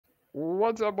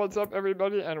What's up,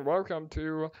 everybody, and welcome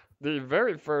to the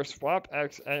very first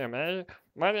SwapX AMA.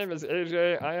 My name is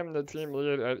AJ. I am the team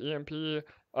lead at EMP,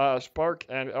 Spark,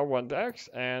 and L1 Dex,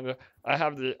 and I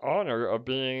have the honor of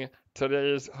being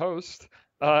today's host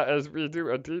as we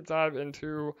do a deep dive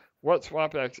into what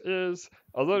SwapX is,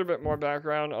 a little bit more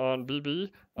background on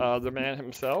BB, the man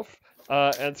himself,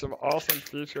 and some awesome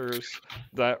features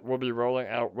that we'll be rolling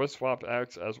out with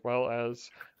SwapX, as well as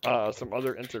some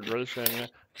other integration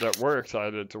that we're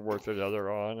excited to work together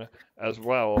on as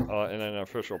well in an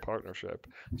official partnership.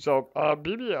 So,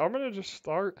 BB, I'm going to just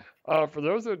start. For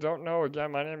those that don't know,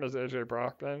 again, my name is AJ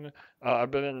Brockman.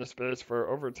 I've been in the space for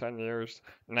over 10 years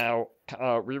now.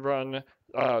 We run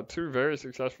two very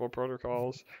successful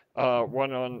protocols,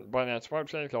 one on Binance Smart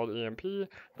Chain called EMP,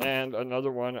 and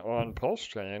another one on Pulse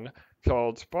Chain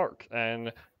called Spark.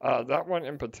 And that one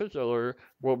in particular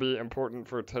will be important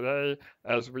for today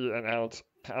as we announce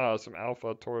some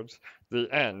alpha towards the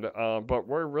end. But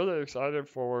we're really excited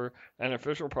for an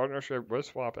official partnership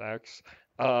with SwapX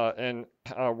and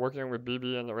working with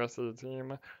BB and the rest of the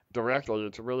team directly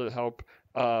to really help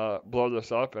blow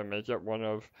this up and make it one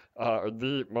of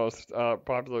the most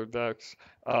popular decks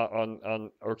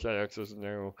on OKX's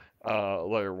new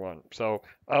layer one. So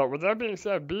with that being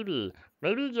said, BB,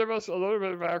 maybe give us a little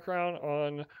bit of background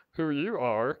on who you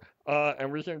are,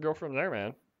 and we can go from there,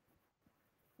 man.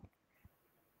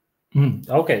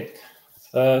 Okay.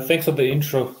 Thanks for the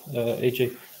intro,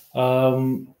 AJ.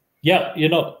 Yeah,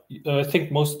 I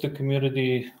think most of the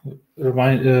community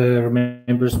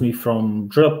remembers me from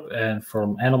Drip and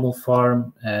from Animal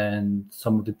Farm and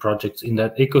some of the projects in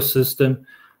that ecosystem.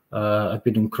 I've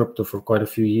been in crypto for quite a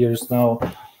few years now.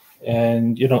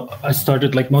 And, I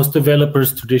started like most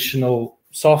developers, traditional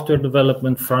software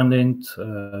development, front end,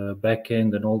 back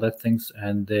end, and all that things.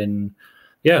 And then,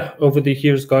 yeah, over the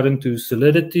years got into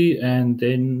Solidity and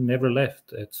then never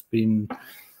left. It's been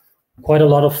quite a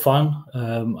lot of fun.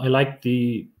 I like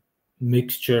the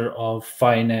mixture of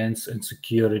finance and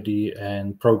security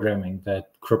and programming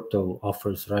that crypto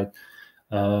offers, right?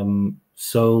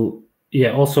 So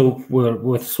yeah, also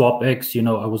with SwapX,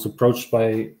 I was approached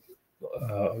by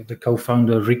the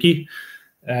co-founder Ricky,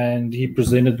 and he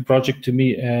presented the project to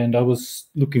me, and I was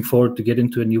looking forward to get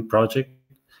into a new project.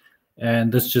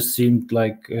 And this just seemed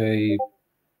like a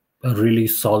really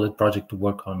solid project to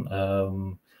work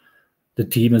on. The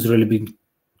team has really been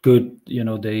good.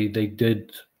 They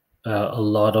did a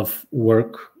lot of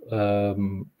work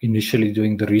initially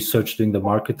doing the research, doing the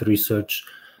market research,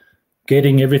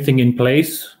 getting everything in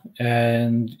place.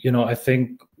 And, I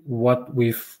think what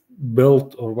we've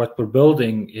built or what we're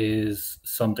building is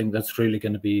something that's really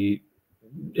going to be,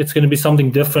 it's going to be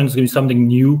something different. It's going to be something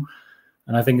new.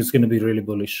 And I think it's going to be really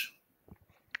bullish.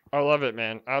 I love it,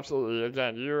 man. Absolutely.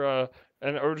 Again, you're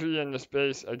an OG in the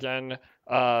space. Again,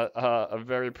 a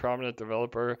very prominent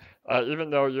developer.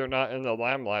 Even though you're not in the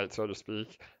limelight, so to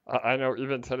speak, I know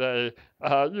even today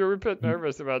you were a bit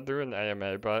nervous about doing the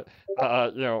AMA, but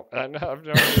and I've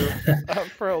known you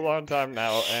for a long time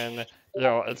now, and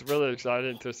it's really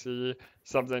exciting to see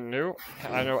something new.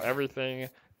 I know everything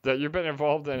that you've been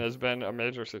involved in has been a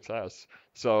major success,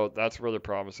 so that's really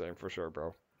promising for sure,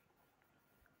 bro.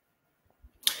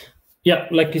 Yeah,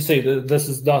 like you say, this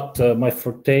is not my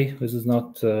forte. This is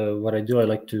not what I do. I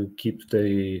like to keep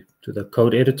to the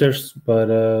code editors, but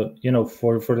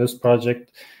for this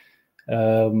project,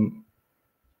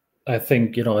 I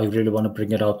think I really want to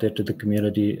bring it out there to the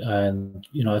community, and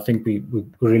I think we're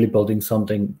really building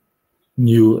something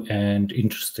new and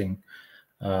interesting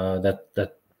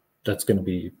that's going to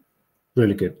be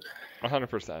really good.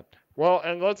 100%. Well,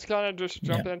 and let's kind of just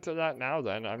jump into that now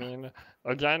then. I mean,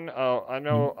 again, I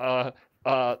know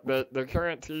the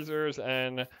current teasers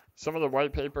and some of the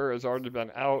white paper has already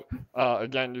been out.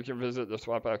 Again, you can visit the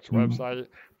SwapX website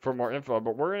for more info,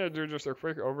 but we're going to do just a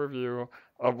quick overview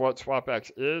of what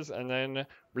SwapX is, and then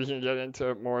we can get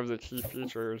into more of the key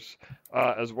features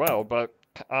as well. But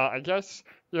I guess,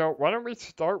 why don't we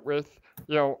start with,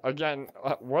 again,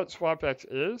 what SwapX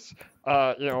is,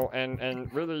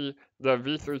 and really the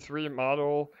V33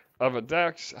 model of a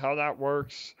DEX, how that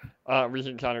works. We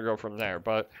can kind of go from there.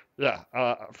 But yeah,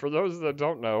 for those that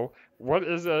don't know, what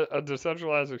is a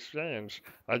decentralized exchange?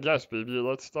 I guess, BB,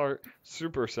 let's start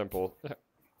super simple.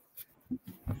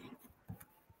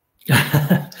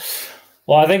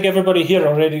 Well, I think everybody here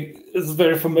already is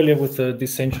very familiar with the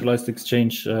decentralized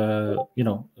exchange. Let's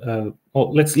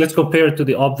compare it to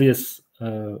the obvious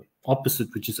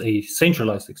opposite, which is a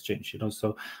centralized exchange.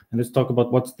 So, and let's talk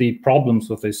about what's the problems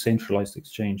with a centralized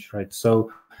exchange, right?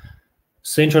 So,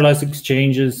 centralized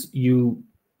exchanges, you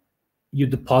you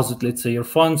deposit, let's say, your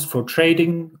funds for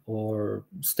trading or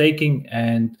staking,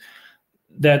 and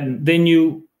then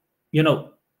you know,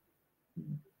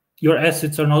 your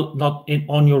assets are not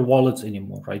on your wallets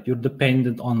anymore, right? You're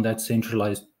dependent on that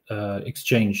centralized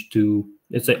exchange to,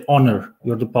 let's say, honor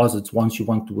your deposits once you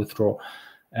want to withdraw.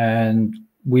 And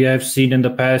we have seen in the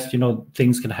past, you know,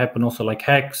 things can happen also, like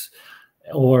hacks,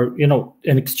 or, you know,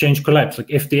 an exchange collapse. Like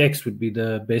FTX would be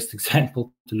the best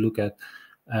example to look at.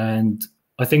 And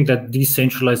I think that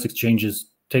decentralized exchanges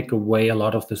take away a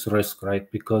lot of this risk,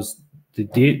 right? Because the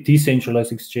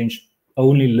decentralized exchange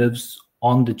only lives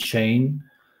on the chain,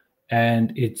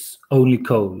 and it's only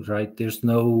code, right? There's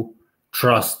no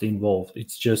trust involved.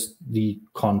 It's just the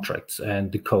contracts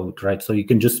and the code, right? So you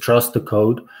can just trust the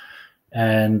code.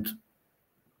 And,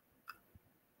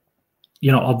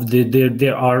 you know,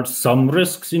 there are some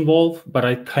risks involved, but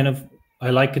I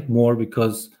like it more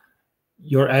because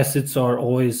your assets are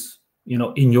always, you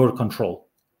know, in your control.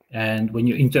 And when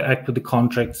you interact with the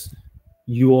contracts,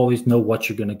 you always know what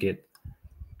you're going to get.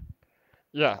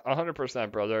 Yeah, 100%,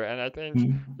 brother. And I think,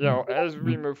 you know, as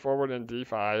we move forward in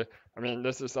DeFi, I mean,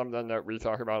 this is something that we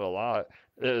talk about a lot,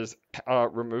 is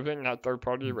removing that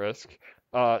third-party risk,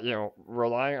 you know,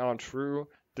 relying on true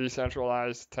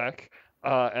decentralized tech.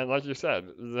 And like you said,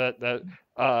 that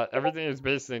everything is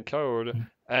based in code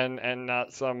and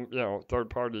not some, you know, third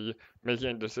party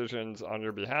making decisions on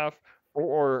your behalf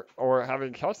or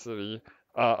having custody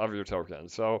of your token.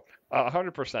 So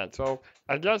 100%. So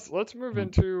I guess let's move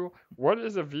into what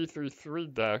is a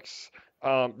V33 DEX,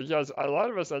 because a lot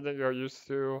of us, I think, are used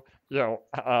to, you know,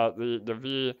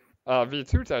 the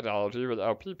V2 technology with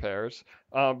LP pairs,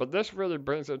 but this really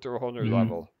brings it to a whole new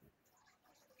level.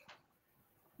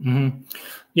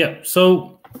 Yeah,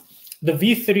 so the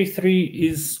V33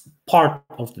 is part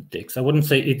of the DEX. I wouldn't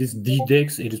say it is the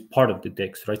DEX, it is part of the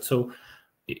DEX, right? So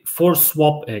for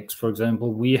SwapX, for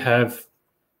example, we have,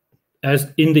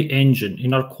 as in the engine,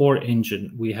 in our core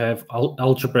engine, we have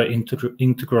algebra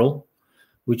integral,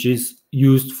 which is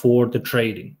used for the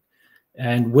trading.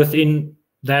 And within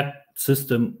that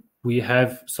system, we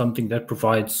have something that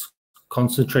provides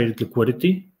concentrated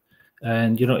liquidity.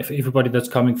 And, you know, if everybody that's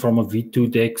coming from a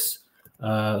V2 DEX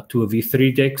to a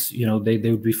V3 DEX, you know, they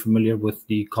would be familiar with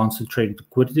the concentrated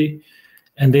liquidity.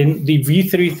 And then the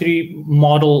V33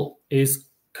 model is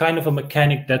kind of a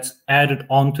mechanic that's added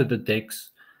onto the DEX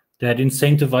that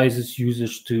incentivizes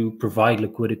users to provide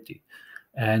liquidity.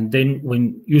 And then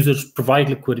when users provide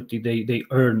liquidity, they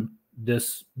earn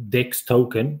this DEX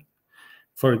token.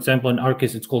 For example, in our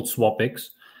case, it's called SwapX.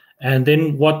 And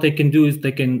then what they can do is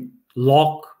they can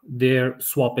lock their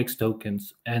SwapX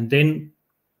tokens. And then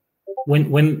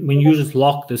when users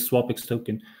lock this SwapX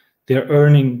token, they're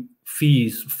earning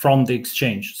fees from the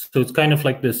exchange. So it's kind of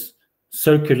like this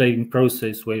circulating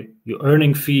process where you're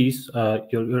earning fees,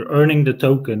 you're earning the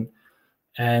token,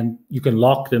 and you can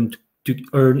lock them to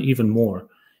earn even more.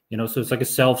 You know, so it's like a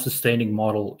self-sustaining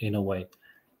model in a way.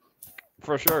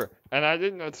 For sure. And I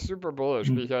think that's super bullish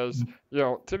because, you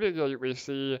know, typically we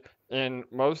see in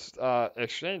most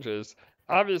exchanges,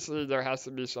 obviously there has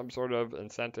to be some sort of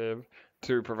incentive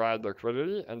to provide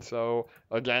liquidity. And so,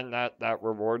 again, that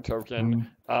reward token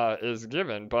is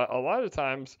given. But a lot of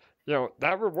times, you know,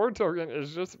 that reward token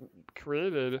is just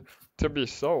created to be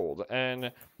sold.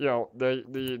 And, you know, the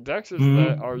DEXs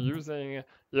that are using,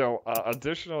 you know,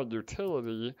 additional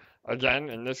utility, again,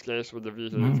 in this case with the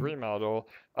V33 model,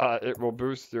 it will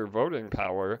boost your voting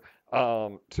power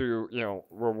to, you know,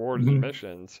 reward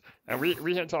emissions. And we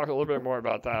can talk a little bit more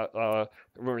about that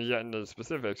when we get into the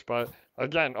specifics. But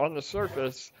again, on the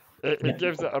surface, it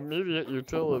gives the immediate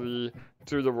utility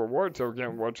to the reward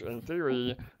token, which in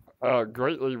theory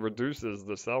greatly reduces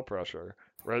the sell pressure.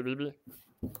 Right, BB?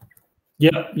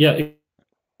 Yeah,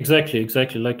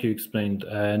 exactly like you explained.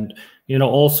 And, you know,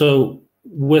 also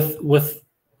with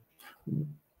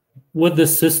the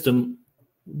system,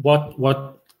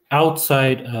 what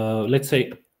outside, let's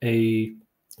say a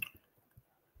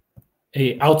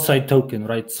outside token,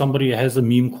 right? Somebody has a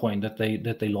meme coin that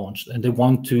they launched and they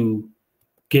want to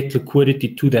get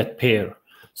liquidity to that pair.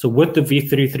 So with the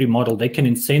V33 model, they can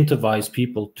incentivize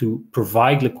people to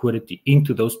provide liquidity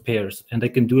into those pairs, and they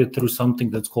can do it through something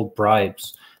that's called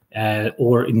bribes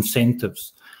or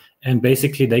incentives. And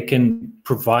basically they can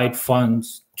provide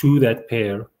funds to that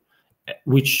pair,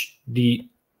 which the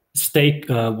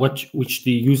which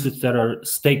the users that are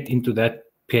staked into that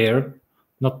pair,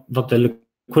 not the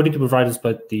liquidity providers,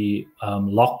 but the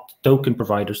locked token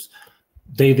providers,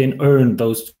 they then earn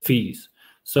those fees.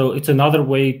 So it's another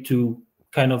way to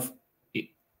kind of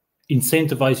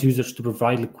incentivize users to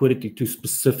provide liquidity to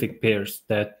specific pairs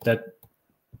that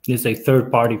let's say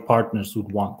third-party partners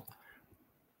would want.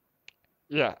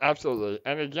 Yeah, absolutely.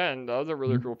 And again, the other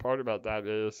really cool part about that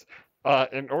is,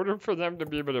 in order for them to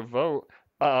be able to vote,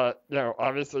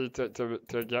 obviously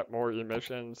to get more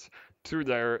emissions to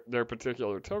their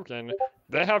particular token,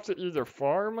 they have to either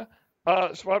farm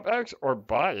SwapX or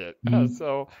buy it.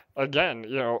 So again,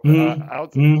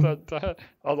 out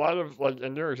a lot of, like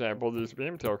in your example, these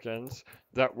meme tokens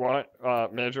that want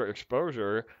major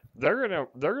exposure, they're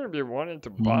gonna be wanting to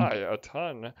buy a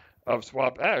ton of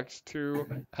SwapX to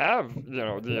have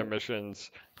the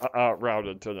emissions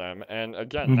routed to them. And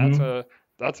again,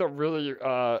 that's a really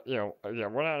we're not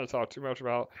going to talk too much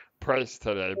about price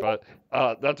today, but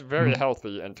that's very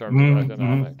healthy in terms of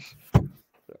economics.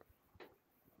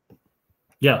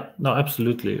 Yeah, no,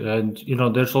 absolutely. And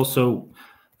there's also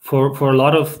for a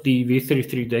lot of the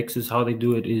V33 dexes, how they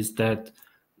do it is that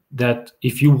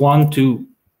if you want to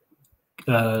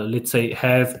let's say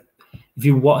if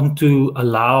you want to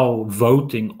allow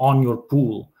voting on your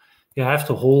pool, you have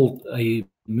to hold a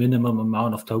minimum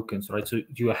amount of tokens, right? So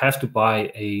you have to buy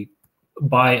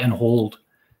and hold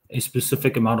a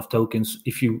specific amount of tokens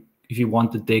if you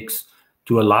want the DEX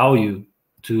to allow you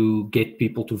to get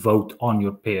people to vote on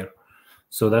your pair.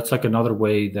 So that's like another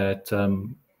way that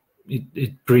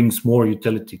it brings more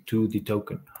utility to the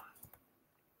token.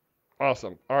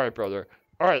 Awesome. All right, brother.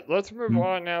 All right, let's move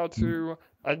on now to,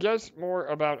 I guess, more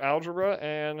about algebra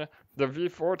and the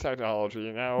V4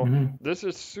 technology. Now, this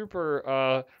is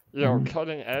super,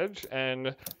 cutting edge,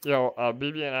 and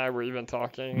BB and I were even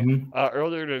talking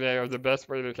earlier today of the best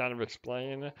way to kind of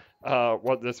explain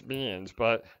what this means.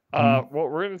 But well,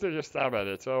 we're going to take a stab at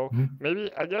it. So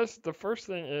maybe, I guess, the first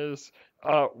thing is,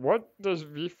 what does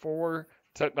V4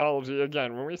 technology,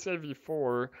 again, when we say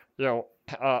V4,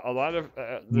 a lot of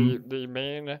the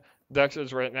main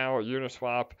dexes right now are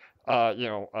Uniswap,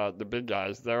 the big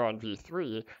guys, they're on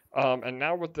V3. And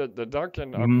now with the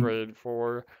Duncan upgrade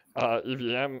for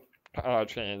EVM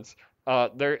chains,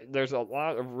 there's a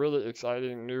lot of really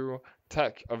exciting new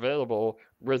tech available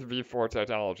with V4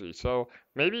 technology. So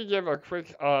maybe give a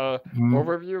quick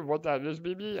overview of what that is,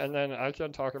 BB, and then I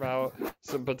can talk about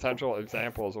some potential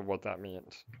examples of what that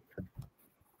means.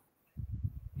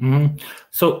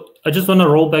 So I just want to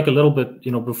roll back a little bit,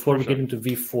 before we get into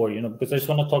V4, because I just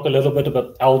want to talk a little bit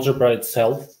about algebra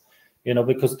itself,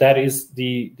 because that is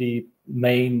the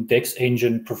main DEX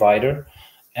engine provider,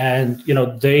 and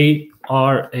they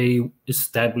are a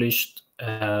established,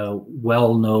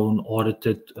 well-known,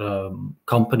 audited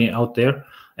company out there,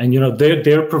 and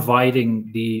they're providing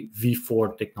the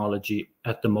V4 technology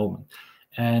at the moment,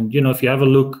 and if you have a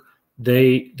look,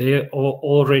 they are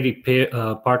already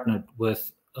partnered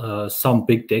with some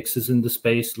big dexes in the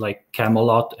space like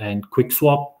Camelot and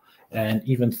QuickSwap and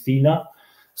even Thena.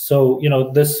 So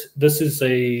this is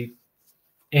a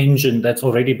engine that's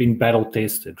already been battle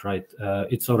tested, right?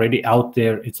 It's already out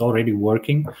there, it's already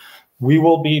working. We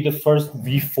will be the first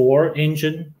V4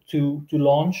 engine to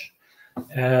launch,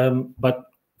 but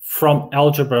from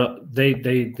algebra,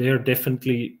 they're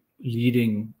definitely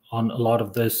leading on a lot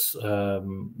of this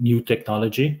new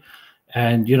technology,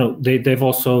 and they've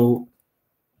also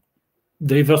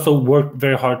worked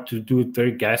very hard to do it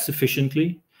very gas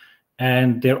efficiently,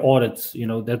 and their audits,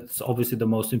 that's obviously the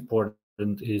most important,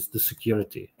 is the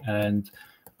security, and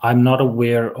I'm not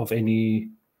aware of any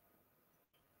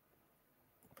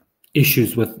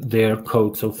issues with their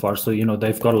code so far. So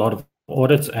they've got a lot of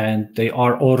audits, and they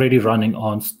are already running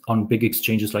on big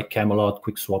exchanges like Camelot,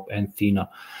 QuickSwap, and Thena.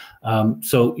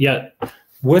 So yeah,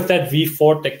 with that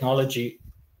V4 technology,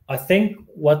 I think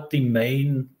what the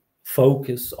main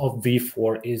focus of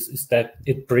V4 is that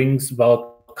it brings about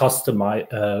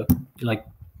like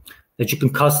that you can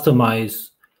customize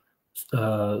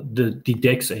the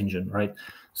DEX engine, right?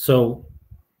 So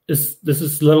this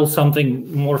is little something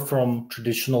more from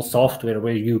traditional software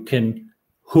where you can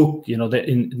hook,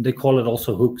 they call it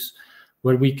also hooks,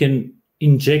 where we can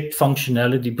inject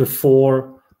functionality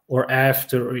before or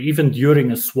after or even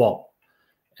during a swap,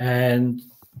 and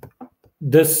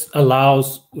this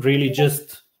allows really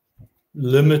just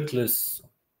limitless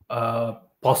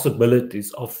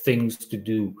possibilities of things to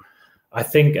do. I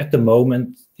think at the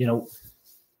moment,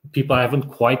 people haven't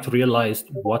quite realized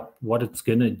what it's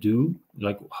gonna do,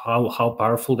 like how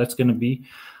powerful that's gonna be.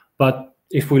 But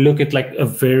if we look at like a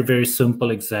very, very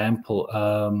simple example,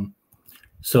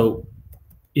 so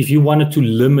if you wanted to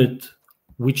limit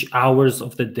which hours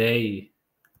of the day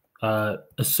a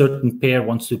certain pair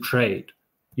wants to trade,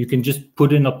 you can just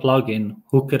put in a plugin,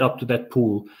 hook it up to that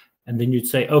pool, and then you'd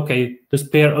say, okay, this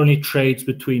pair only trades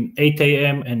between 8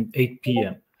 a.m. and 8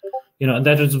 p.m. And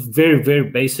that is a very, very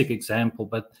basic example,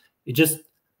 but it just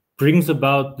brings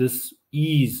about this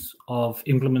ease of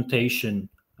implementation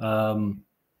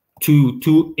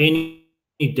to any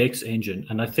DEX engine.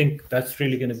 And I think that's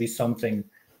really going to be something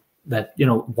that,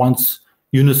 once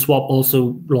Uniswap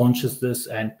also launches this,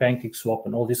 and PancakeSwap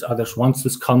and all these others, once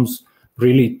this comes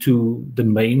really to the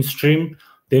mainstream,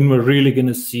 then we're really going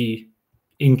to see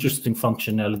interesting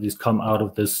functionalities come out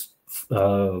of this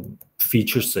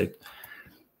feature set.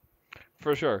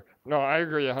 For sure. No, I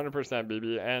agree 100%,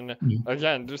 BB. And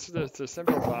again, just to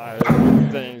simplify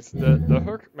things, the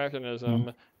hook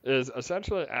mechanism is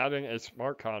essentially adding a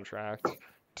smart contract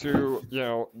to,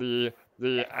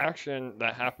 the action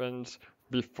that happens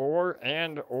before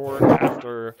and or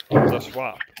after the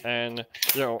swap. And,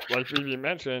 like BB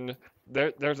mentioned,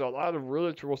 there's a lot of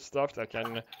really cool stuff that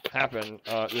can happen.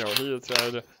 He had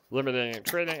said limiting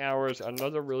trading hours.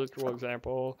 Another really cool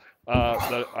example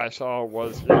that I saw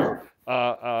was,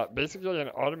 basically an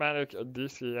automatic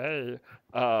DCA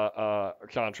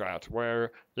contract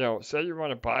where, say you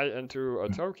want to buy into a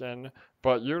token,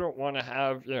 but you don't want to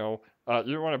have, you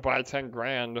don't want to buy 10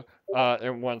 grand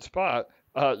in one spot.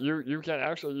 You can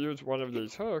actually use one of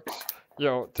these hooks,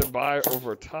 to buy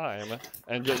over time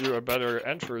and get you a better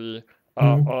entry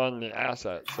on the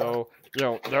asset. So,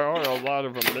 there are a lot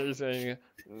of amazing,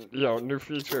 new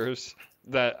features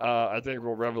that I think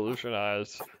will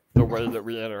revolutionize the way that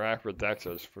we interact with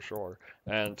DEXs for sure.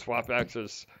 And SwapX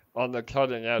is on the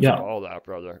cutting edge of all that,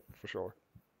 brother, for sure.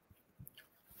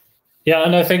 Yeah,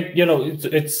 and I think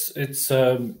it's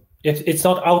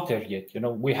not out there yet.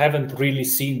 We haven't really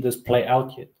seen this play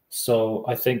out yet. So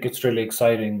I think it's really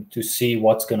exciting to see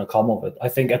what's going to come of it. I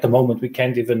think at the moment we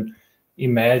can't even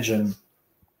imagine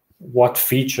what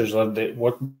features are there,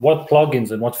 what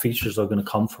plugins and what features are going to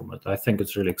come from it. I think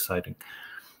it's really exciting.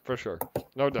 For sure,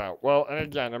 no doubt. Well, and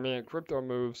again, I mean, crypto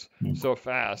moves so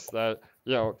fast that,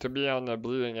 to be on the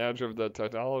bleeding edge of the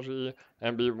technology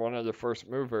and be one of the first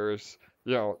movers,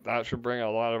 that should bring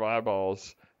a lot of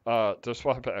eyeballs to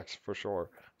SwapX for sure.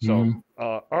 So,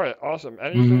 all right, awesome.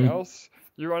 Anything else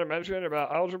you want to mention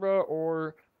about Algebra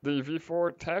or the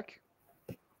V4 tech?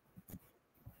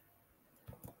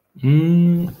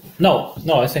 No,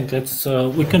 I think that's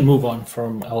we can move on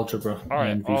from Algebra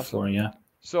and V4. Awesome. Yeah.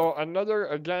 So another,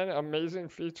 again, amazing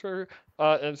feature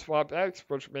in SwapX,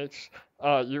 which makes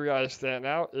you guys stand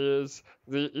out, is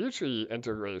the Ichi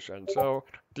integration. So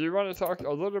do you want to talk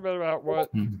a little bit about what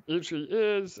Ichi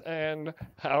is and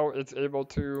how it's able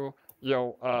to,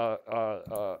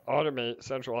 automate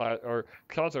centralized or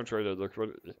concentrated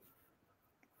liquidity?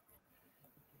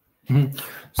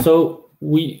 So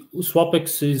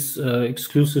SwapX is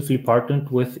exclusively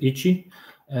partnered with Ichi,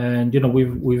 and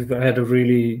we've had a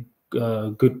really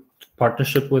good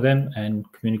partnership with them and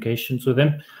communications with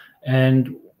them.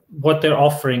 And what they're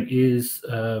offering is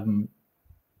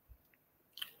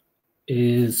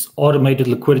automated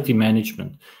liquidity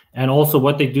management. And also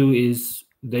what they do is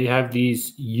they have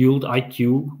these yield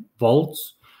IQ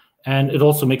vaults, and it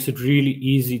also makes it really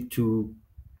easy to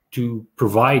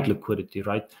provide liquidity,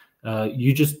 right?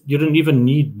 You don't even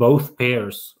need both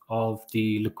pairs of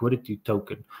the liquidity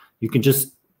token. You can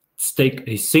just stake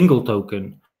a single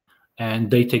token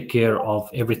and they take care of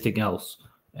everything else.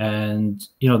 And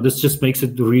this just makes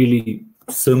it really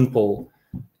simple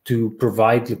to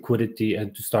provide liquidity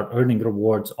and to start earning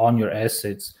rewards on your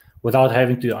assets without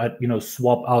having to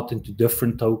swap out into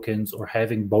different tokens or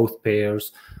having both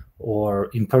pairs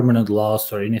or impermanent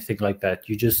loss or anything like that.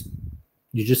 You just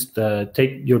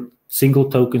take your single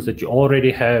tokens that you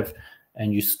already have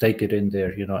and you stake it in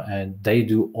there, and they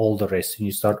do all the rest, and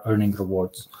you start earning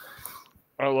rewards.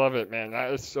 I love it, man.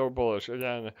 That is so bullish.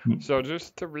 Again, so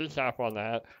just to recap on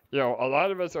that, a lot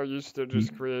of us are used to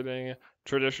just creating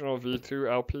traditional V2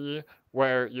 LP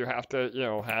where you have to,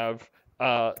 have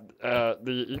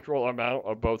the equal amount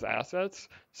of both assets.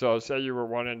 So say you were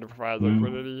wanting to provide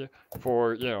liquidity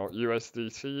for,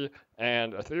 USDC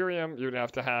and Ethereum, you'd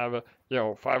have to have,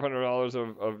 $500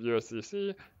 of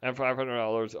USDC and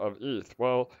 $500 of ETH.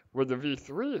 Well, with the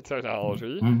V3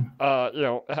 technology,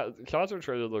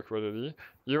 concentrated liquidity,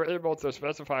 you're able to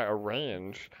specify a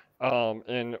range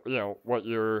in what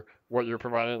you're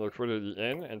providing liquidity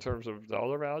in terms of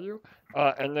dollar value,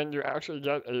 and then you actually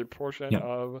get a portion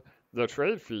of the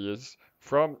trade fees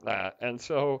from that. And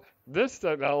so this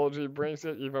technology brings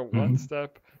it even one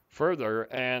step further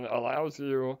and allows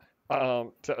you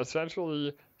to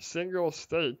essentially single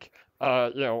stake,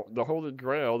 the holy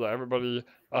grail that everybody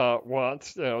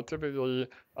wants. Typically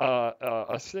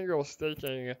a single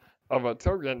staking of a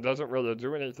token doesn't really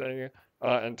do anything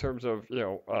in terms of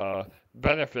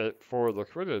benefit for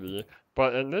liquidity,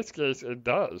 but in this case it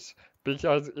does,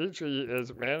 because Ichi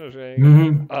is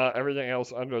managing everything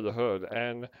else under the hood.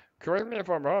 And correct me if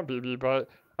I'm wrong, BB, but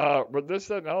with this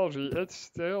technology, it's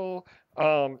still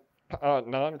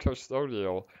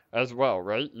non-custodial as well,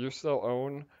 right? You still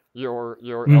own your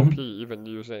LP even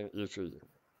using EG.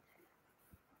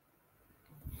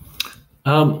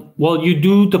 Well, you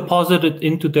do deposit it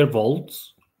into their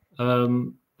vaults,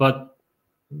 but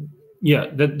yeah,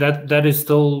 that is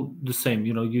still the same.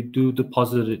 You do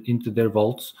deposit it into their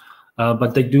vaults,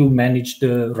 but they do manage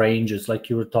the ranges, like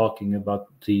you were talking about,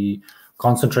 the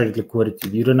concentrated liquidity.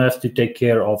 You don't have to take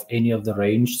care of any of the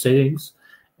range settings,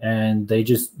 and they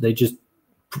just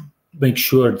make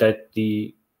sure that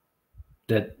the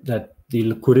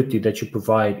liquidity that you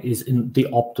provide is in the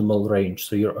optimal range,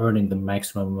 so you're earning the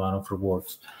maximum amount of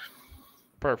rewards.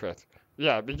 Perfect.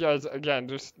 Yeah, because again,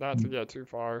 just not to get too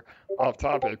far off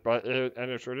topic, but in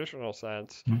a traditional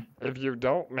sense, if you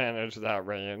don't manage that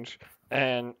range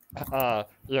and the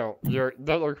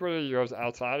liquidity goes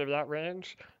outside of that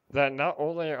range, then not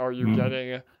only are you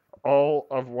getting all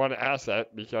of one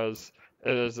asset because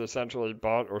it is essentially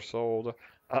bought or sold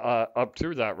up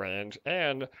to that range,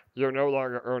 and you're no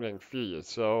longer earning fees.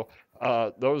 So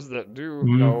those that do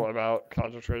know about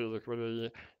concentrated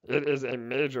liquidity, it is a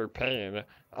major pain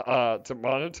to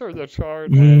monitor the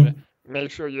chart and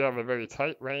make sure you have a very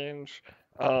tight range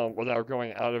without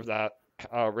going out of that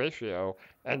ratio.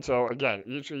 And so again,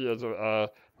 EG is a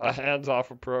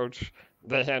hands-off approach.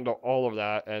 They handle all of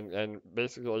that and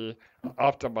basically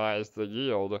optimize the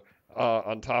yield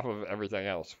on top of everything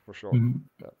else, for sure.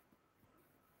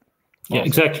 Yeah,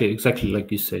 awesome. Exactly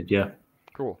like you said. Yeah.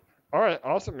 Cool. All right,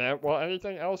 awesome, man. Well,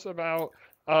 anything else about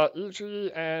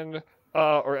EG and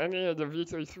or any of the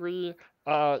V33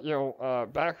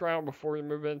 background before we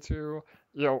move into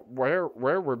where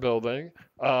we're building,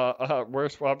 where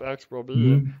SwapX will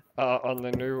be on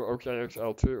the new OKX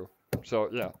L2. So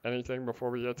yeah, anything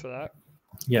before we get to that?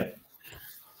 Yeah.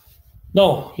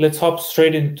 No, let's hop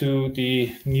straight into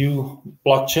the new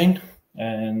blockchain,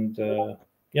 and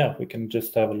yeah, we can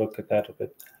just have a look at that a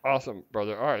bit. Awesome,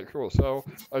 brother. All right, cool. So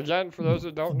again, for those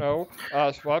that don't know,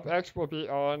 SwapX will be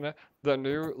on the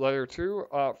new layer 2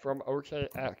 from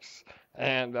OKX.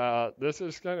 And this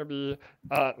is going to be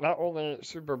not only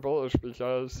super bullish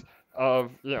because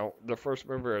of the first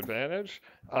mover advantage.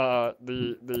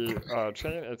 The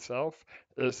chain itself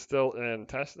is still in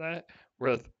testnet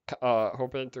with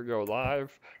hoping to go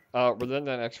live within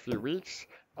the next few weeks.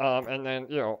 And then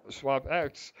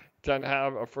SwapX can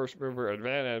have a first mover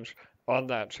advantage on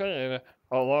that chain,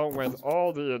 along with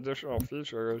all the additional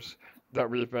features that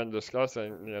we've been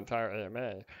discussing the entire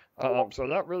AMA. So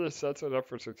that really sets it up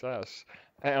for success.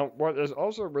 And what is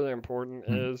also really important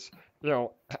is,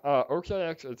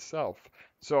 OKX itself.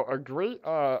 So a great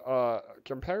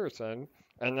comparison,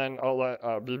 and then I'll let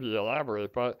BB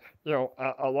elaborate, but,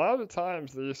 a lot of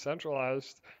times these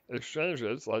centralized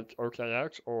exchanges like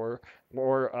OKX or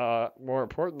more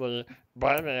importantly,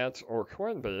 Binance or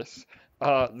Coinbase,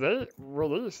 they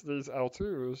release these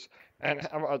L2s and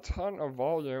have a ton of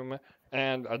volume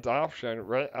and adoption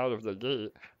right out of the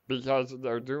gate because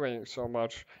they're doing so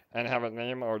much and have a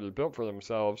name already built for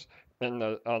themselves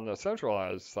on the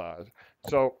centralized side.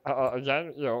 So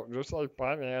again, just like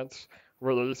Binance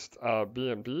released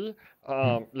BNB,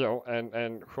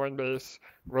 and Coinbase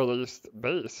released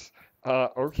Base,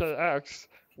 OKX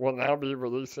will now be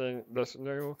releasing this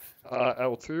new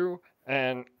L2,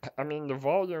 and I mean the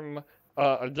volume.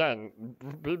 Again,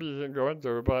 BB can go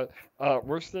into it, but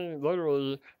we're seeing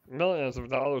literally millions of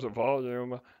dollars of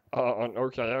volume on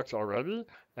OKX already,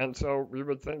 and so we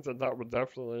would think that would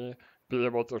definitely be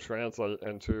able to translate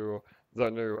into the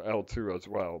new L2 as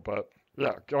well. But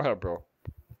yeah, go ahead, bro.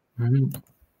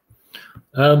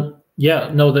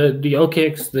 Yeah, no, the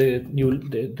OKX,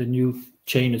 the new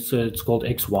chain is it's called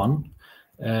X1,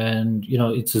 and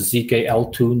it's a ZK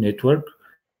L2 network.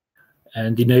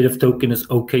 And the native token is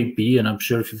OKB, and I'm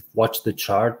sure if you've watched the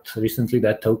chart recently,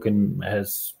 that token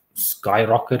has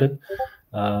skyrocketed.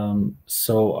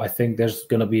 So I think there's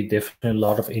going to be definitely a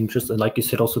lot of interest. And like you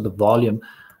said, also the volume.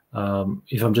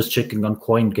 If I'm just checking on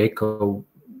CoinGecko,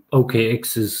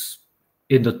 OKX is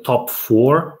in the top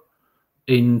 4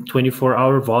 in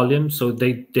 24-hour volume. So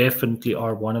they definitely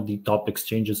are one of the top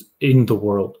exchanges in the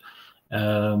world.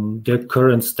 Their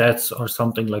current stats are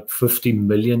something like 50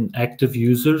 million active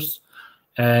users.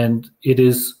 And it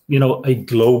is, a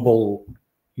global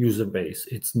user base.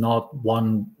 It's not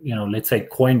one, let's say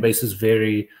Coinbase is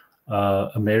very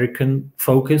American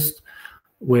focused,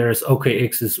 whereas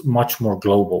OKX is much more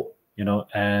global,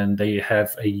 and they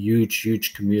have a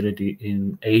huge community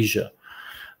in Asia.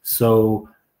 So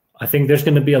I think there's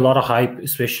going to be a lot of hype,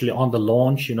 especially on the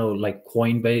launch, like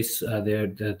Coinbase,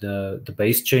 the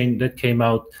base chain that came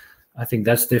out. I think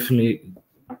that's definitely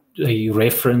a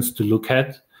reference to look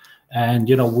at. And,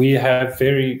 you know, we have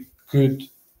very good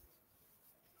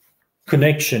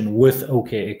connection with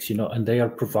OKX, you know, and they are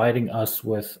providing us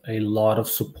with a lot of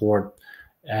support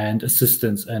and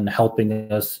assistance and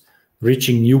helping us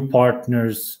reaching new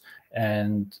partners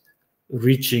and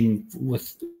reaching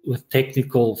with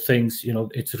technical things. You know,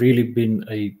 it's really been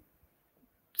a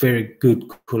very good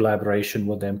collaboration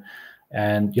with them.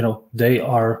 And, you know, they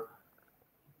are,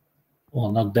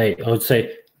 well, not they, I would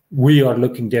say we are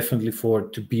looking definitely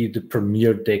forward to be the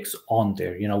premier DEX on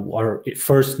there. You know, our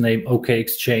first name, OKX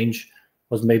Exchange,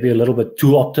 was maybe a little bit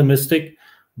too optimistic,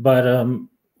 but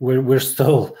we're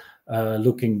still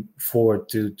looking forward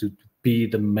to be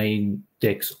the main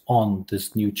DEX on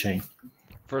this new chain.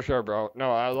 For sure, bro.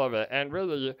 No, I love it. And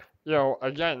really, you know,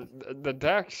 again, the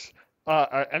DEX,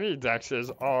 any DEXs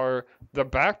are the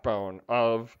backbone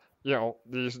of, you know,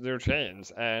 these new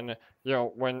chains. And, you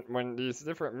know, when these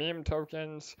different meme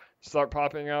tokens start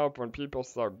popping up, when people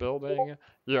start building,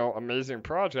 you know, amazing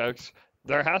projects,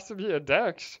 there has to be a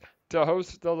DEX to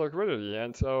host the liquidity.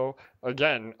 And so,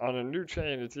 again, on a new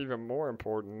chain, it's even more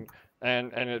important.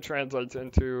 And it translates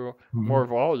into more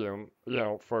volume, you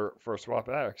know, for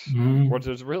SwapX, which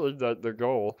is really the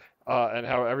goal, and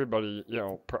how everybody, you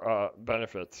know,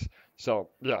 benefits. So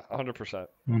yeah, 100%.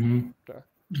 Okay.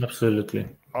 Absolutely.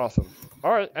 Awesome.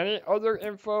 All right. Any other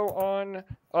info on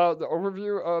the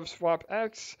overview of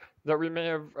SwapX that we may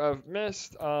have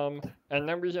missed? And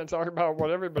then we can talk about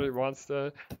what everybody wants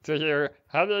to hear.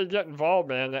 How do they get involved,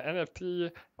 man? The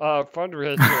NFT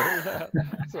fundraiser.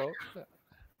 So.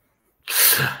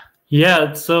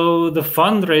 Yeah, so the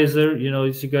fundraiser, you know,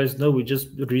 as you guys know, we just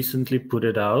recently put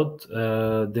it out.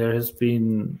 The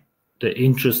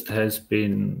interest has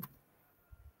been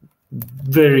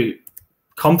very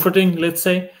comforting, let's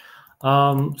say.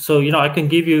 So, you know, I can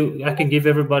give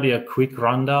everybody a quick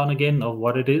rundown again of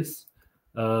what it is.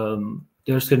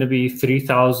 There's going to be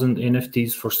 3,000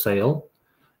 NFTs for sale,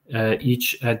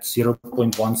 each at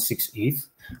 0.16 ETH,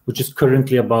 which is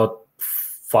currently about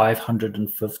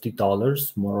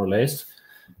 $550, more or less,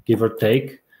 give or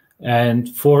take.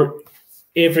 And for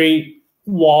every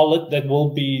wallet that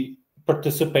will be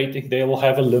participating, they will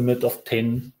have a limit of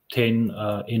 10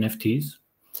 NFTs.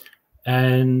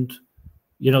 And,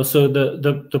 you know, so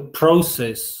the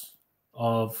process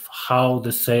of how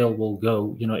the sale will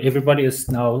go, you know, everybody is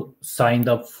now signed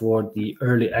up for the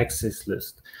early access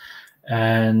list.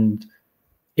 And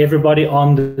everybody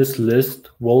on this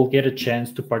list will get a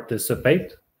chance to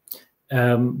participate.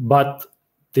 But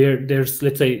there's,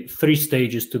 let's say, 3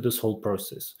 stages to this whole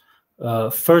process.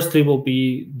 Firstly will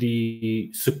be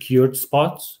the secured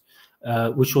spots,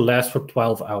 which will last for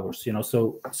 12 hours. You know,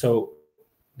 so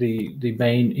the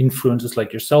main influencers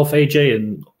like yourself, AJ,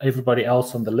 and everybody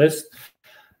else on the list,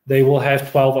 they will have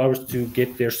 12 hours to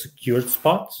get their secured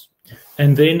spots.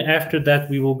 And then after that,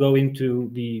 we will go into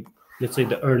the, let's say,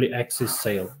 the early access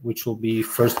sale, which will be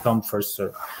first come, first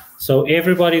serve. So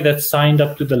everybody that signed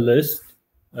up to the list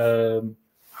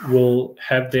will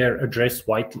have their address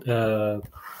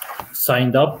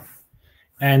signed up,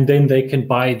 and then they can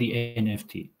buy the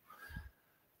NFT.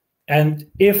 And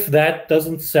if that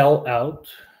doesn't sell out,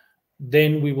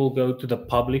 then we will go to the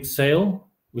public sale,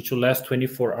 which will last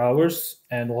 24 hours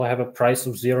and will have a price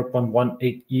of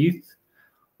 0.18 ETH.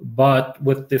 But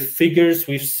with the figures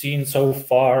we've seen so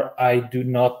far, I do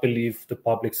not believe the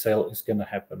public sale is going to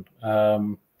happen.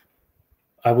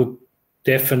 I would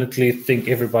definitely think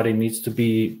everybody needs to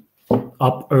be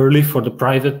up early for the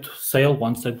private sale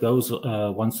once that goes,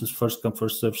 once this first come,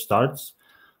 first serve starts,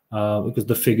 because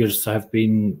the figures have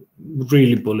been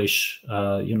really bullish.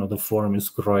 You know, the forum is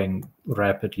growing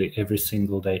rapidly every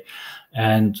single day.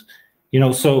 And, you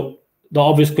know, so the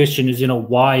obvious question is, you know,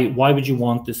 why would you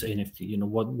want this NFT? You know,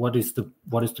 what is the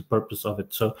purpose of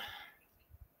it? So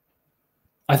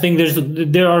I think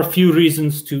there are a few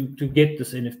reasons to get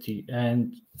this NFT.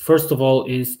 And first of all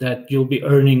is that you'll be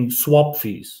earning swap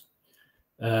fees.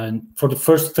 And for the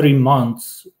first 3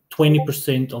 months,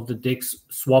 20% of the DEX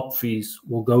swap fees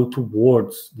will go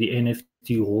towards the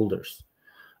NFT holders.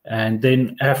 And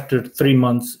then after 3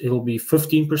 months, it'll be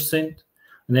 15%. And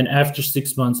then after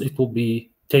 6 months, it will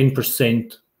be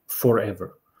 10%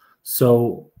 forever.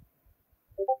 So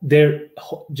they're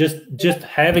just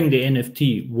having the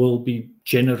NFT will be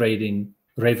generating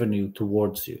revenue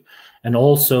towards you. And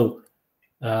also,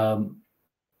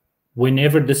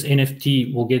 whenever this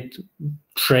NFT will get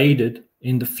traded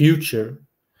in the future,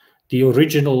 the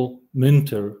original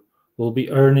minter will be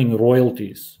earning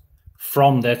royalties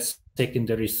from that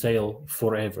secondary sale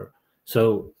forever.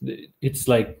 So it's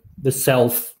like the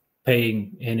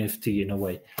self-paying NFT in a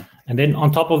way. And then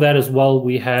on top of that as well,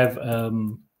 we have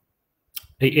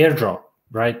a airdrop,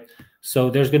 right? So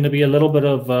there's going to be a little bit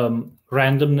of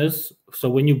randomness. So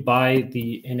when you buy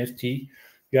the NFT,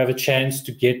 you have a chance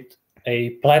to get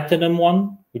a platinum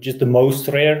one, which is the most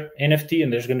rare NFT,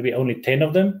 and there's going to be only 10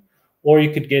 of them. Or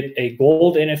you could get a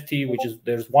gold NFT, which is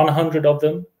there's 100 of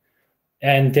them,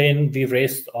 and then the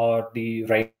rest are the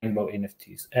rainbow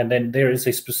NFTs. And then there is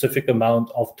a specific amount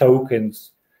of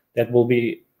tokens that will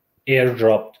be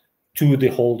airdropped to the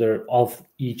holder of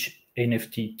each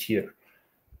NFT tier.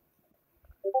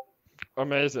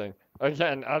 Amazing.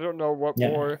 Again, I don't know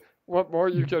what more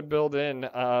you could build in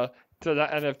to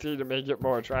that NFT to make it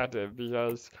more attractive,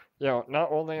 because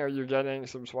not only are you getting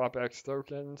some SwapX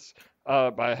tokens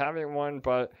by having one,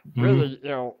 but really,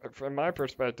 from my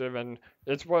perspective, and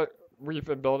it's what we've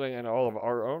been building in all of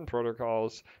our own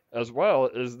protocols as well,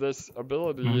 is this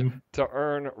ability to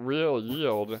earn real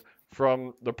yield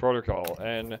from the protocol.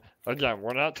 And again,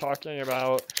 we're not talking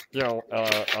about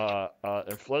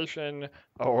inflation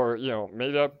or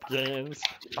made up gains.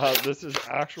 This is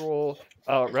actual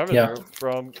revenue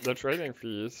from the trading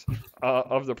fees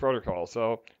of the protocol.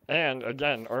 So, and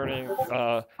again, earning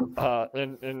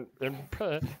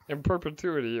in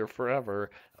perpetuity or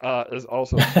forever is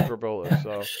also super bullish.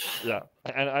 So yeah,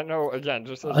 and I know again,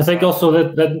 just as I think also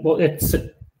that it's.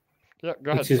 Yeah,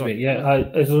 go ahead. Excuse me. Yeah,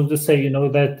 I just want to say,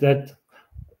 that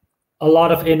a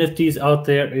lot of NFTs out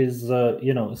there is,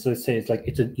 so say it's like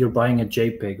you're buying a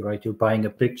JPEG, right? You're buying a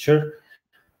picture.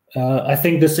 I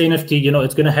think this NFT,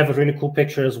 it's going to have a really cool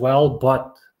picture as well,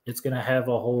 but it's going to have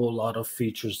a whole lot of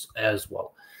features as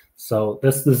well. So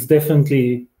this is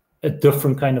definitely a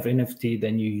different kind of NFT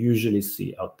than you usually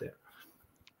see out there.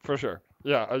 For sure.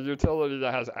 Yeah, a utility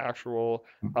that has actual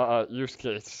use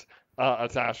case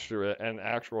attached to it and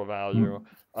actual value,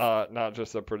 not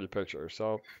just a pretty picture.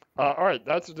 So, all right,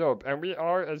 that's dope. And we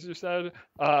are, as you said,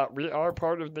 we are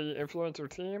part of the influencer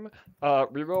team.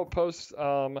 We will post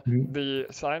the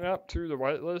sign up to the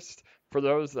whitelist for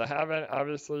those that haven't.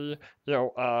 Obviously,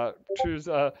 choose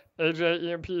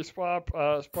AJ, EMP, Swap,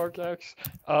 SparkX,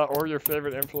 or your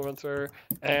favorite influencer.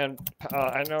 And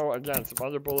I know, again, some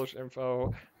other bullish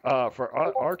info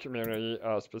for our community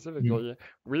specifically.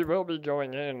 We will be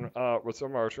going in with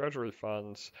some of our treasury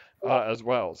funds as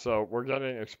well. So we're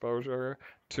getting exposure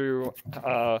to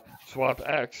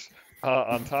SwapX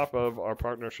on top of our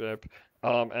partnership.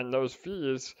 And those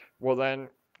fees will then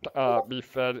be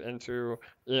fed into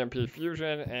EMP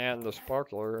Fusion and the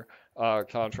Sparkler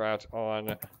contract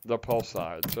on the Pulse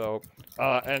side. So,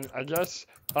 and I guess,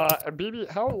 BB,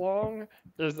 how long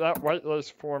is that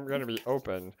whitelist form going to be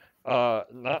open?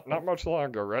 Not much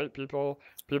longer, right? People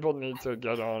need to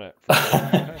get on it.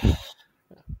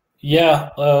 Yeah,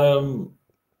 I'll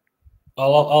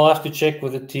have to check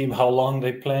with the team how long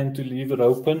they plan to leave it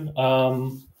open.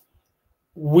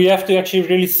 We have to actually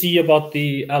really see about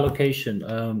the allocation.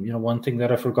 One thing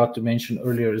that I forgot to mention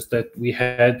earlier is that we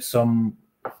had some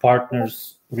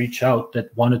partners reach out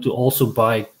that wanted to also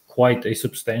buy quite a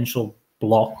substantial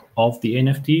block of the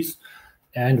NFTs,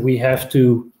 and we have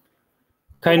to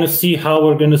kind of see how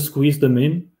we're going to squeeze them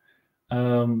in.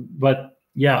 But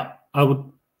yeah, I would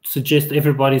suggest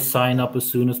everybody sign up as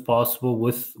soon as possible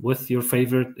with your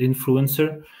favorite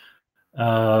influencer.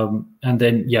 And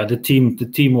then the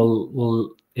team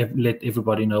will let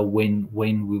everybody know when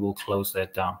we will close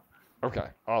that down. Okay,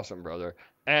 awesome, brother.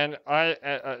 And I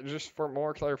just for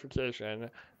more clarification,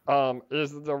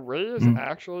 is the raise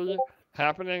actually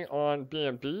happening on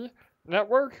BNB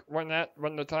network when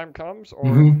the time comes, or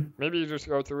maybe you just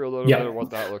go through a little bit of what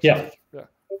that looks like?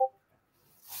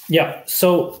 Yeah.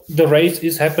 So the raise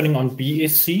is happening on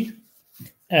BSC,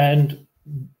 and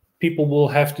people will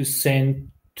have to send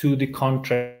to the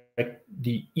contract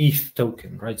the ETH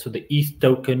token, right? So the ETH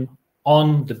token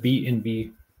on the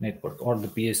BNB network or the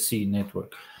BSC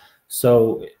network.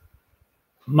 So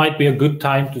might be a good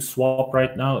time to swap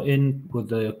right now in with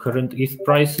the current ETH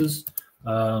prices.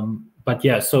 But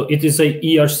yeah, so it is a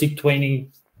ERC20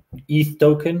 ETH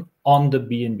token on the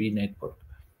BNB network.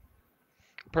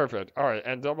 Perfect. All right,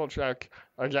 and double check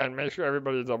again. Make sure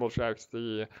everybody double checks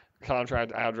the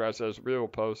contract addresses. We will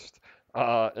post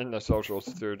in the socials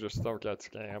too. Just don't get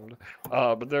scammed.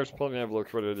 But there's plenty of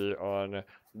liquidity on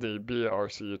the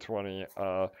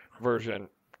BRC20 version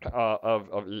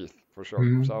of ETH for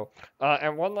sure. So,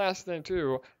 and one last thing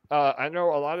too. I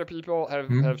know a lot of people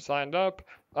have signed up,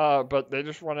 but they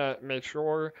just want to make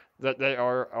sure that they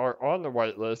are on the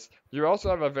whitelist. You also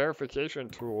have a verification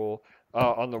tool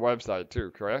on the website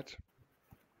too, correct?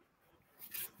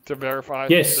 To verify.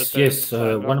 Yes.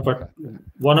 One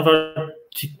of our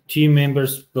team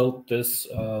members built this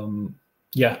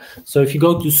Yeah, so if you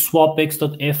go to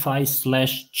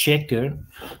swapx.fi/checker,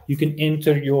 you can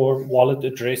enter your wallet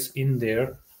address in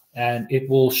there, and it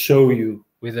will show you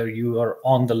whether you are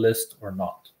on the list or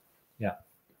not. Yeah.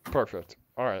 Perfect.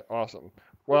 All right, awesome.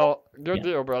 Well, good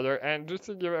deal, brother. And just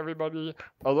to give everybody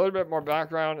a little bit more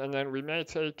background, and then we may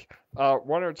take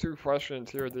one or two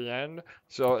questions here at the end.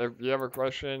 So if you have a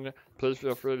question, please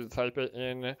feel free to type it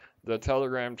in the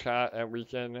Telegram chat, and we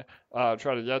can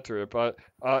try to get to it. But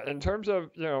in terms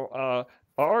of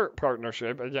our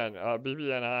partnership, again,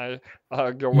 BB and I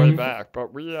go way back,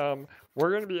 but we're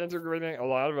going to be integrating a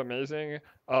lot of amazing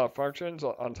functions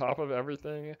on top of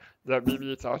everything that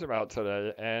BB talked about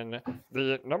today. And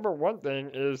the number one thing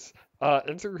is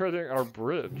integrating our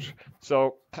bridge.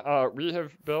 So we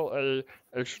have built a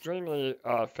extremely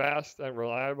fast and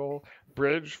reliable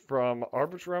bridge from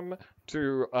Arbitrum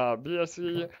to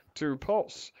BSC to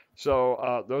Pulse.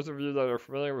 So those of you that are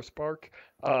familiar with Spark,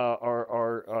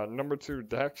 our number 2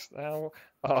 DEX now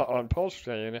on Pulse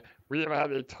Chain, we have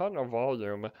had a ton of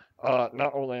volume,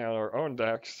 not only on our own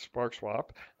DEX,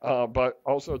 SparkSwap, but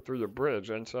also through the bridge.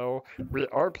 And so we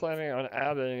are planning on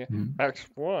adding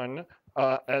X1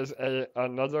 as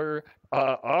another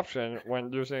option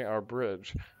when using our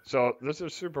bridge. So this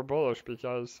is super bullish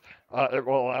because it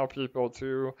will allow people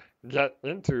to get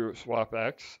into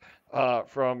SwapX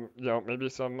from maybe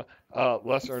some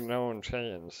lesser known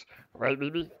chains, right,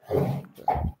 BB?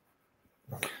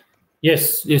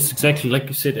 Yes, exactly. Like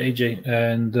you said, AJ,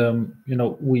 and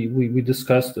we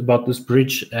discussed about this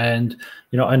bridge, and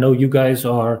I know you guys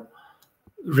are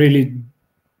really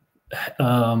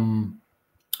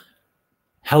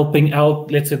helping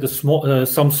out, let's say, the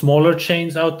some smaller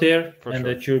chains out there, and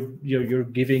that you're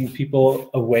giving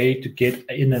people a way to get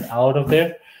in and out of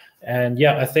there. And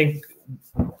yeah, I think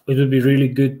it would be really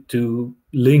good to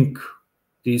link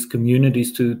these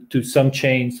communities to some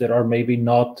chains that are maybe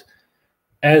not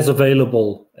as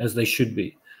available as they should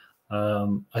be. I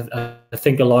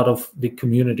think a lot of the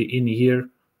community in here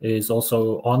is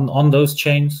also on those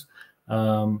chains.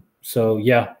 So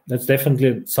yeah, that's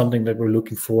definitely something that we're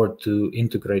looking forward to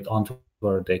integrate onto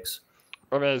our DEX.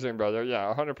 Amazing, brother.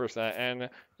 Yeah, 100%. And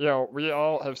we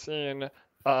all have seen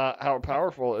how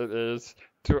powerful it is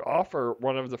to offer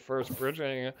one of the first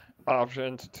bridging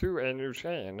options to a new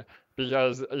chain.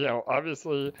 Because,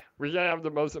 obviously we can have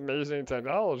the most amazing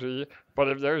technology, but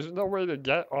if there's no way to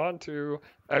get onto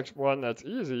X1 that's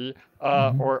easy,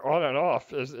 or on and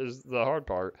off is the hard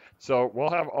part. So we'll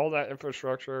have all that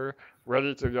infrastructure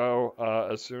ready to go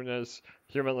as soon as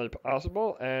humanly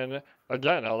possible, and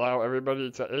again, allow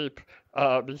everybody to ape,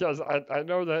 because I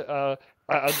know that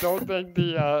I don't think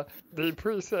the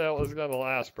pre-sale is gonna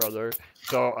last, brother.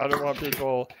 So I don't want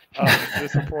people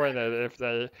disappointed if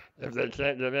they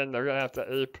can't get in. They're gonna have to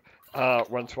ape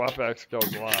when SwapX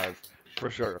goes live, for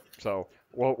sure. So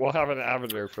we'll have an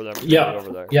avenue for them to get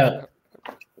over there. Yeah.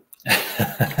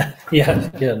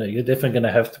 No, you're definitely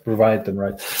gonna have to provide them,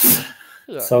 right?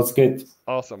 Yeah. Sounds good.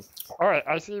 Awesome. All right,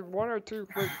 I see one or two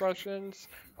quick questions,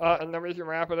 and then we can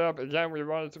wrap it up. Again, we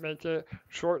wanted to make it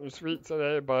short and sweet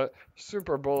today, but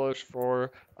super bullish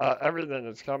for everything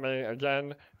that's coming.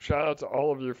 Again, shout out to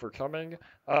all of you for coming.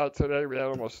 Today we had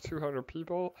almost 200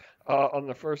 people on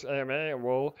the first AMA, and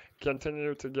we'll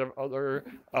continue to give other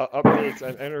updates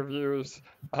and interviews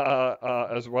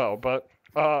as well. But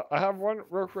I have one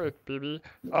real quick, BB.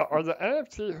 Are the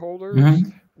NFT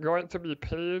holders going to be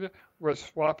paid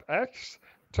with SwapX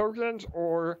tokens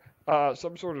or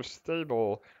some sort of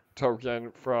stable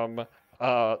token from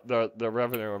the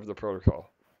revenue of the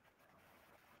protocol?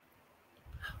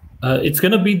 It's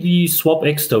going to be the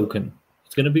SwapX token.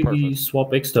 It's going to be the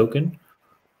SwapX token.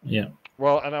 Yeah.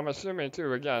 Well, and I'm assuming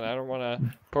too, again, I don't want to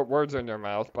put words in your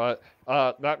mouth, but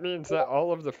that means that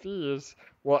all of the fees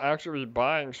will actually be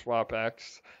buying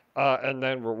SwapX and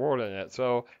then rewarding it.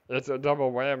 So it's a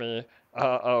double whammy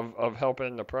of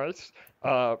helping the price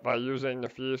by using the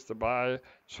fees to buy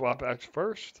SwapX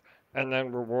first and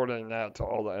then rewarding that to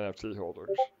all the NFT holders.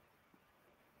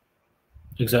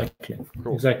 Exactly.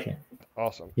 Cool. Exactly.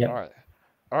 Awesome. Yeah.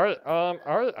 All right.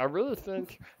 I really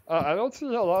think I don't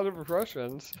see a lot of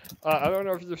questions. I don't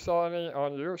know if you saw any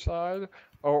on your side,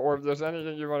 or if there's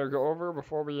anything you want to go over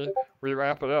before we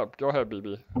wrap it up. Go ahead,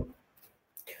 BB.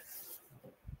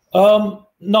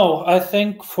 No, I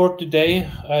think for today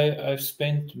I've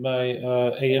spent my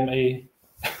AMA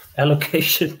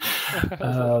allocation.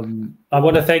 I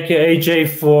want to thank you, AJ,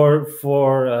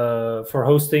 for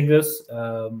hosting this.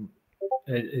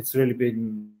 It's really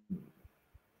been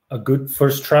a good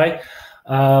first try.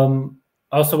 I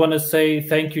also want to say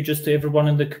thank you just to everyone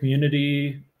in the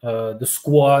community, the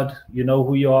squad. You know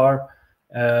who you are.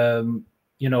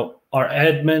 our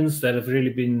admins that have really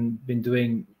been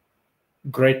doing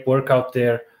great work out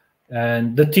there,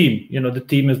 and the team. The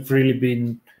team has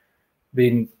really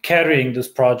been carrying this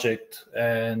project,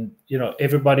 and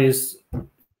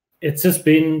it's just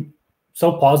been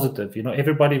so positive.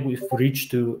 Everybody we've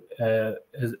reached to,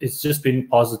 it's just been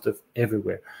positive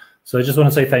everywhere. So I just want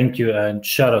to say thank you and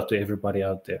shout out to everybody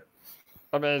out there.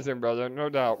 Amazing, brother. No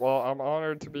doubt. Well, I'm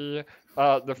honored to be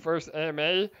the first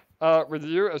AMA with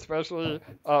you, especially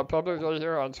publicly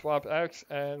here on SwapX,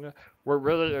 and we're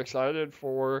really excited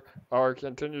for our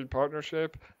continued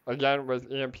partnership, again,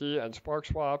 with EMP and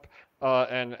SparkSwap,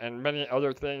 and many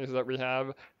other things that we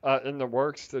have in the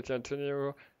works to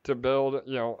continue to build,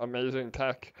 amazing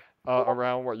tech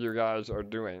around what you guys are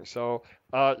doing. So,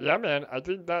 yeah, man, I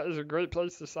think that is a great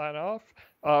place to sign off.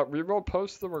 We will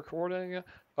post the recording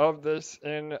of this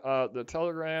in the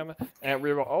Telegram, and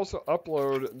we will also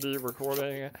upload the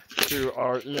recording to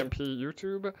our EMP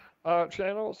YouTube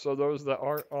channel, so those that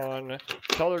aren't on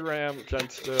Telegram can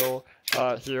still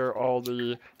hear all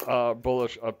the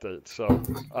bullish updates. So,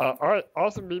 all right,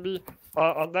 awesome, BB.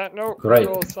 On that note, great.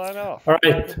 We'll sign off. All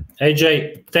right,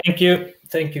 AJ,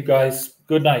 thank you, guys.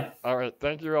 Good night. All right,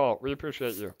 thank you all. We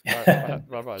appreciate you. All right,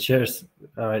 bye-bye. Cheers.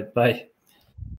 All right, bye.